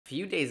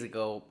few days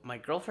ago, my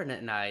girlfriend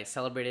and I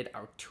celebrated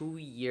our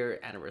 2-year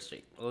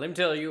anniversary. Let me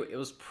tell you, it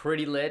was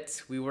pretty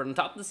lit. We were on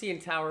top of the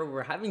CN Tower, we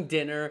were having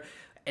dinner,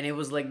 and it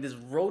was like this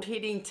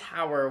rotating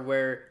tower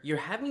where you're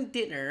having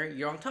dinner,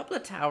 you're on top of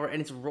the tower,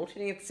 and it's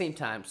rotating at the same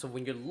time. So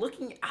when you're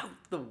looking out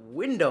the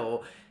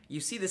window, you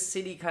see the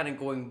city kind of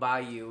going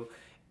by you.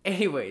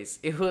 Anyways,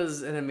 it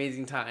was an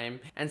amazing time.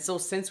 And so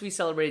since we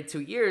celebrated 2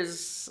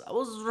 years, I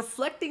was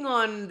reflecting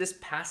on this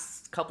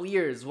past couple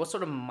years. What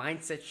sort of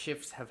mindset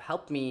shifts have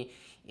helped me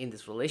in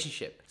this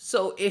relationship?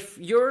 So if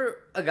you're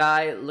a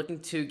guy looking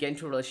to get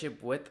into a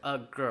relationship with a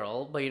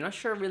girl, but you're not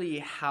sure really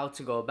how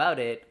to go about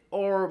it,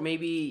 or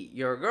maybe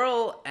you're a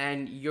girl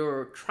and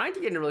you're trying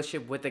to get in a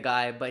relationship with a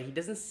guy, but he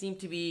doesn't seem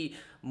to be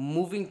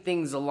moving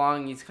things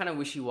along, he's kind of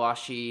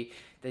wishy-washy,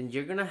 then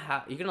you're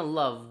gonna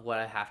love what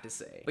I have to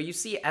say. But you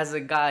see, as a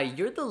guy,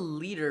 you're the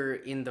leader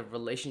in the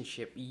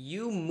relationship.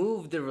 You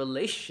move the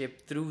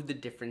relationship through the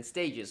different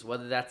stages,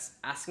 whether that's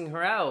asking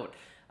her out,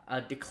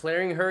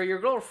 declaring her your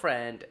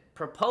girlfriend,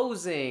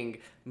 proposing,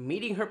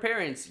 meeting her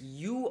parents.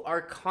 You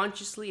are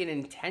consciously and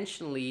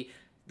intentionally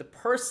the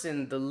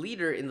person, the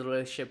leader in the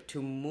relationship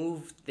to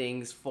move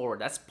things forward.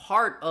 That's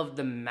part of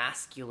the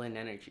masculine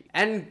energy.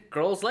 And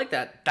girls like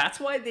that. That's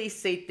why they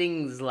say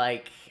things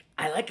like,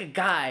 I like a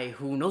guy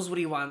who knows what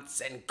he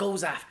wants and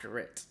goes after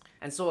it.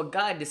 And so a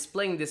guy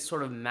displaying this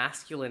sort of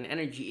masculine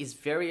energy is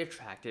very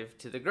attractive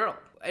to the girl.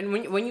 And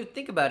when you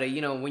think about it,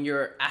 you know, when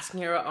you're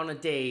asking her out on a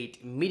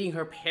date, meeting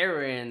her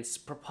parents,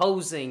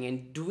 proposing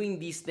and doing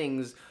these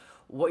things,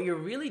 what you're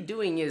really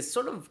doing is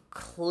sort of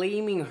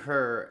claiming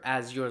her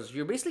as yours.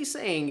 You're basically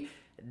saying,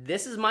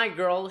 this is my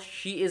girl,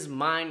 she is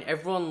mine.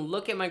 Everyone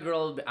look at my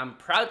girl, I'm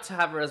proud to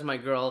have her as my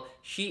girl,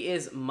 she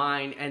is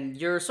mine. And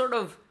you're sort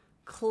of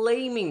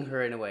claiming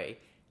her in a way.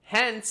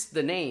 Hence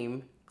the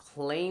name,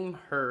 Claim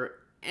Her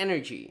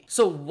Energy.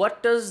 So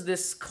what does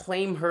this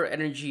claim her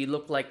energy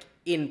look like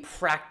in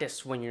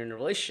practice when you're in a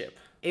relationship?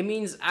 It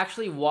means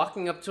actually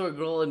walking up to a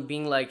girl and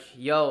being like,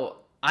 yo,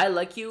 I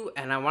like you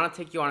and I want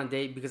to take you on a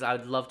date because I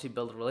would love to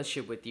build a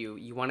relationship with you.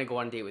 You want to go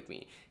on a date with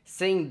me?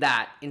 Saying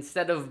that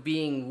instead of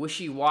being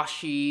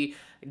wishy-washy,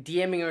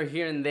 DMing her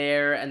here and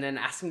there, and then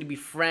asking to be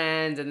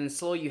friends, and then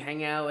slowly you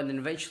hang out, and then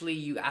eventually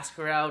you ask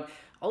her out.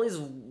 All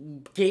these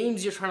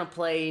games you're trying to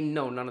play,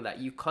 no, none of that.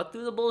 You cut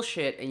through the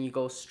bullshit and you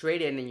go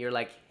straight in and you're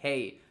like,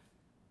 hey,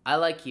 I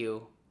like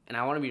you and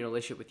I want to be in a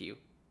relationship with you.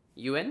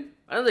 You in?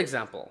 Another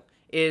example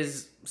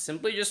is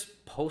simply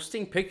just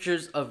posting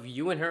pictures of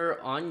you and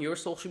her on your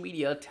social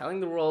media, telling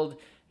the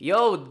world,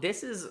 yo,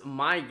 this is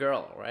my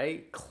girl,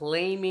 right?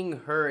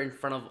 Claiming her in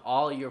front of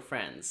all your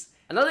friends.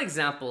 Another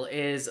example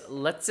is,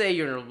 let's say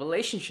you're in a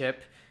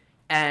relationship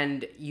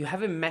and you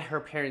haven't met her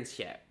parents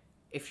yet.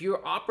 If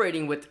you're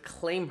operating with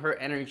claim her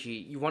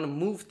energy, you want to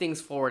move things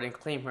forward and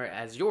claim her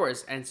as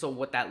yours. And so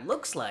what that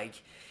looks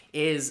like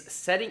is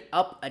setting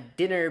up a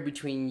dinner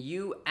between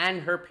you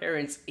and her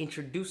parents,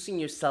 introducing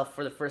yourself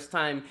for the first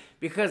time,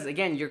 because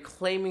again, you're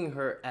claiming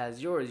her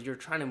as yours. You're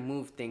trying to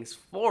move things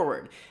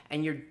forward,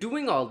 and you're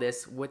doing all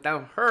this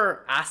without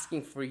her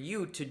asking for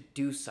you to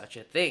do such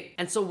a thing.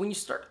 And so when you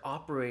start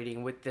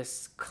operating with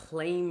this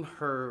claim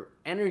her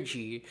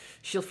energy,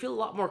 she'll feel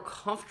a lot more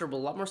comfortable,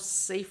 a lot more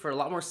safer, a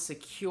lot more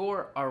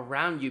secure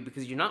around you,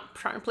 because you're not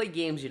trying to play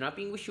games, you're not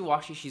being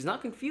wishy-washy, she's not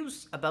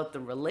confused about the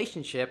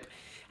relationship.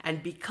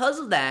 And because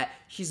of that,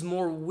 she's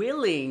more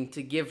willing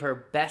to give her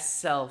best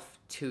self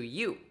to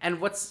you.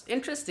 And what's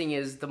interesting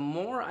is the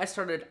more I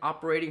started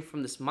operating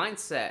from this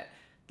mindset,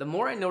 the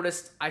more I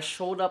noticed I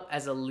showed up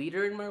as a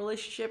leader in my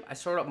relationship. I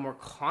showed up more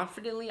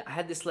confidently. I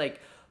had this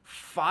like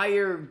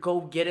fire,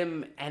 go get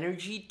him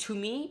energy to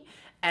me.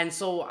 And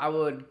so I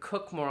would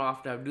cook more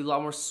often. I would do a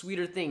lot more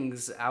sweeter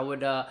things. I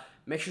would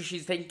make sure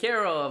she's taken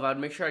care of. I'd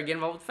make sure I get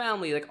involved with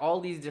family, like all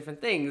these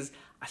different things.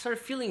 I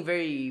started feeling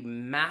very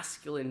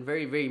masculine,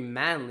 very, very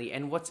manly.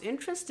 And what's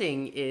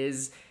interesting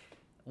is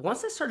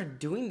once I started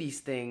doing these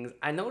things,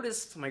 I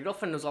noticed my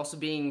girlfriend was also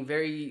being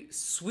very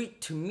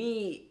sweet to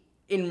me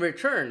in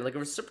return, like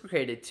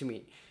reciprocated to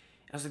me.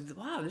 I was like,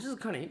 wow, this is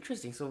kind of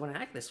interesting. So when I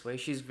act this way,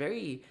 she's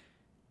very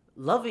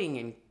loving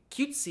and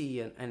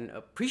cutesy and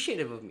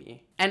appreciative of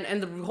me.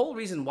 And the whole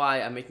reason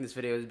why I'm making this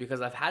video is because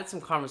I've had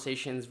some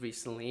conversations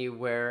recently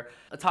where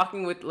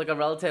talking with like a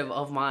relative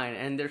of mine,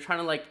 and they're trying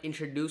to like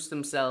introduce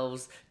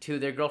themselves to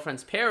their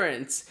girlfriend's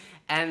parents,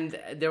 and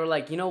they were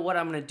like, you know what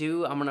I'm gonna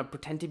do? I'm gonna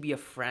pretend to be a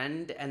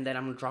friend, and then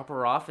I'm gonna drop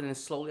her off, and then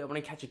slowly I'm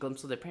gonna catch a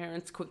glimpse of their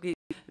parents, quickly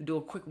do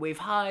a quick wave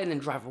hi and then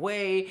drive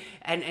away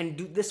and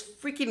do this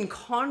freaking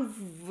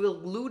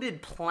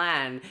convoluted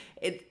plan.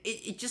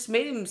 It just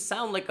made him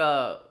sound like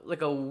a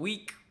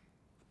weak,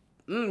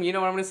 you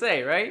know what I'm gonna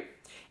say, right?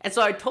 And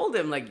so I told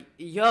him, like,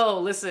 yo,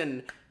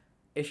 listen,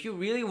 if you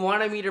really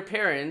want to meet her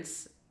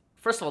parents,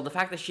 first of all, the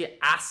fact that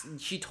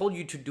she told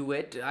you to do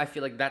it, I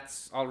feel like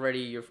that's already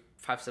you're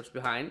 5 steps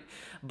behind.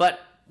 But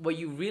what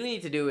you really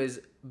need to do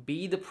is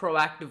be the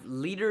proactive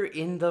leader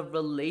in the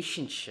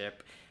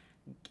relationship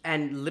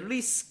and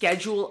literally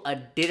schedule a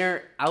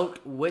dinner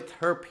out with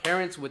her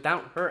parents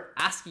without her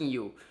asking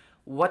you.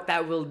 what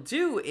that will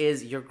do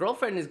is your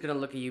girlfriend is gonna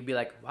look at you and be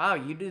like, wow,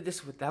 you did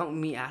this without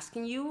me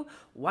asking you?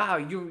 Wow,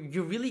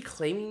 you're really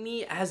claiming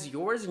me as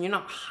yours and you're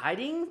not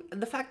hiding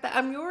the fact that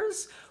I'm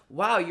yours?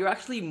 Wow, you're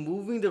actually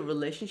moving the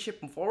relationship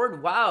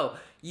forward? Wow,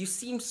 you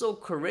seem so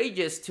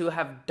courageous to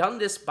have done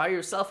this by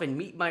yourself and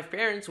meet my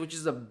parents, which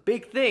is a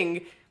big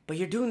thing, but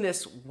you're doing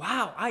this.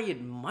 Wow, I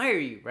admire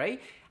you,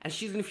 right? And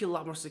she's gonna feel a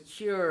lot more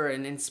secure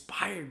and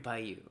inspired by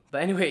you.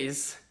 But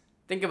anyways,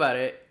 think about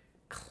it.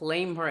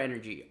 Claim her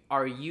energy.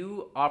 Are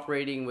you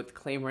operating with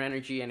claim her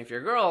energy? And if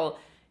your girl,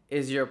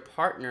 is your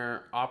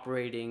partner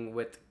operating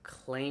with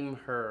claim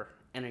her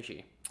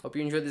energy? Hope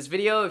you enjoyed this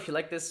video. If you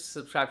like this,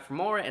 subscribe for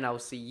more, and I will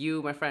see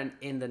you, my friend,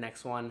 in the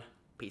next one.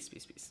 Peace,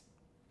 peace, peace.